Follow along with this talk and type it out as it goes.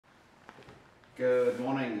Good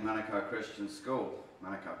morning, Manukau Christian School.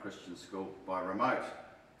 Manukau Christian School by remote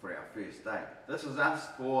for our first day. This is us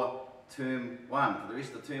for term 1. For the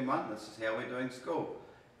rest of term 1, this is how we're doing school.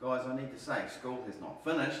 Guys, I need to say, school has not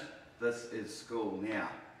finished. This is school now.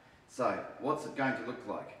 So, what's it going to look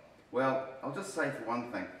like? Well, I'll just say for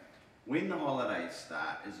one thing, when the holidays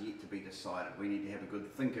start is yet to be decided. We need to have a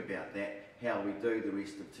good think about that, how we do the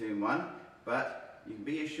rest of term 1. But you can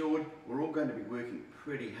be assured we're all going to be working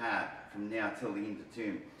pretty hard from now till the end of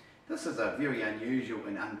term. This is a very unusual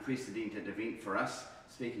and unprecedented event for us,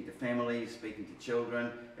 speaking to families, speaking to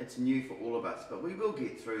children. It's new for all of us, but we will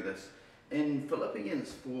get through this. In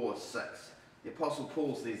Philippians 4:6, the Apostle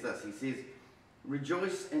Paul says this. He says,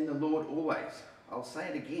 "Rejoice in the Lord always." I'll say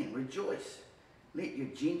it again, rejoice. Let your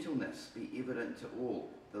gentleness be evident to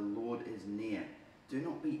all. The Lord is near. Do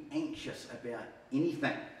not be anxious about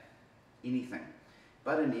anything,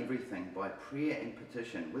 but in everything, by prayer and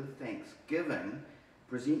petition, with thanksgiving,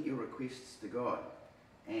 present your requests to God.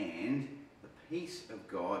 And the peace of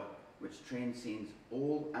God, which transcends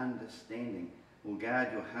all understanding, will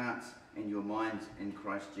guard your hearts and your minds in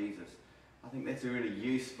Christ Jesus. I think that's a really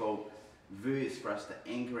useful verse for us to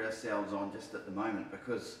anchor ourselves on just at the moment,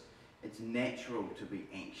 because it's natural to be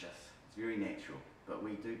anxious. It's very natural. But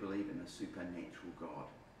we do believe in a supernatural God,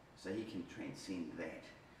 so he can transcend that.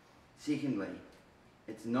 Secondly,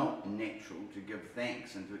 it's not natural to give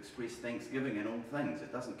thanks and to express thanksgiving in all things.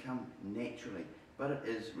 It doesn't come naturally, but it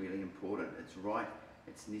is really important. It's right,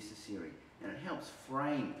 it's necessary, and it helps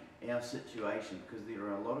frame our situation, because there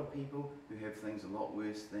are a lot of people who have things a lot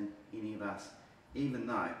worse than any of us, even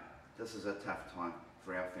though this is a tough time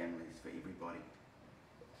for our families, for everybody.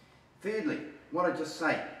 Thirdly, what I just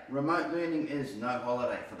say, remote learning is no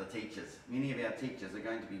holiday for the teachers. Many of our teachers are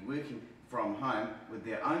going to be working from home with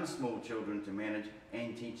their own small children to manage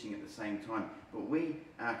and teaching at the same time. But we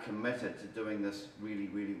are committed to doing this really,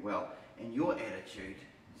 really well. And your attitude,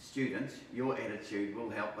 students, your attitude will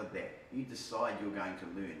help with that. You decide you're going to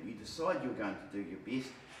learn. You decide you're going to do your best.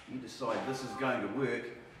 You decide this is going to work,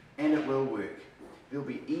 and it will work. There'll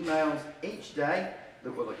be emails each day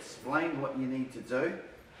that will explain what you need to do.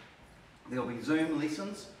 There'll be Zoom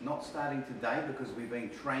lessons, not starting today because we're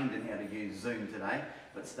being trained in how to use Zoom today,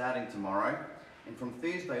 but starting tomorrow. And from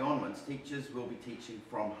Thursday onwards, teachers will be teaching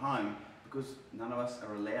from home because none of us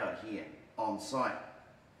are allowed here on site.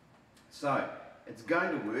 So, it's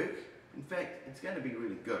going to work. In fact, it's going to be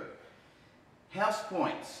really good. House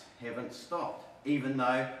points haven't stopped, even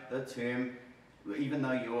though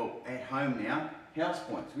you're at home now. House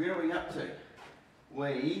points, where are we up to?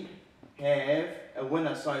 We have a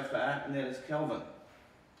winner so far, and that is Calvin,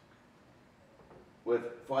 with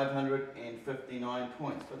 559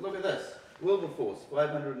 points. But look at this, Wilberforce,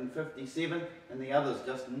 557, and the others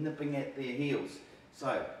just nipping at their heels.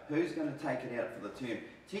 So, who's going to take it out for the term?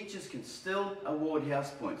 Teachers can still award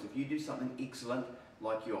house points. If you do something excellent,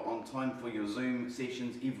 like you're on time for your Zoom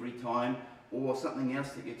sessions every time, or something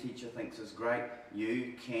else that your teacher thinks is great,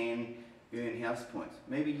 you can earn house points.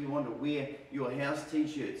 Maybe you want to wear your house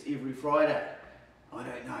t-shirts every Friday. I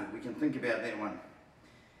don't know, we can think about that one.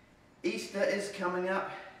 Easter is coming up.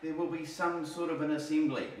 There will be some sort of an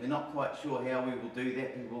assembly. We're not quite sure how we will do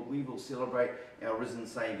that. We will celebrate our risen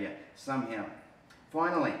Saviour somehow.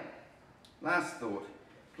 Finally, last thought,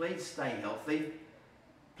 please stay healthy.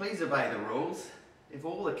 Please obey the rules. If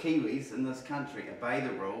all the Kiwis in this country obey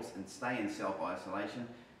the rules and stay in self-isolation,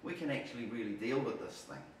 we can actually really deal with this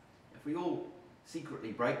thing. If we all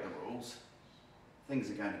secretly break the rules, things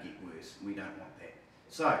are going to get worse. We don't want that.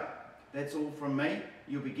 So, that's all from me.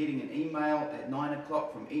 You'll be getting an email at 9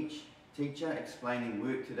 o'clock from each teacher explaining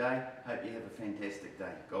work today. Hope you have a fantastic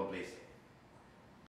day. God bless.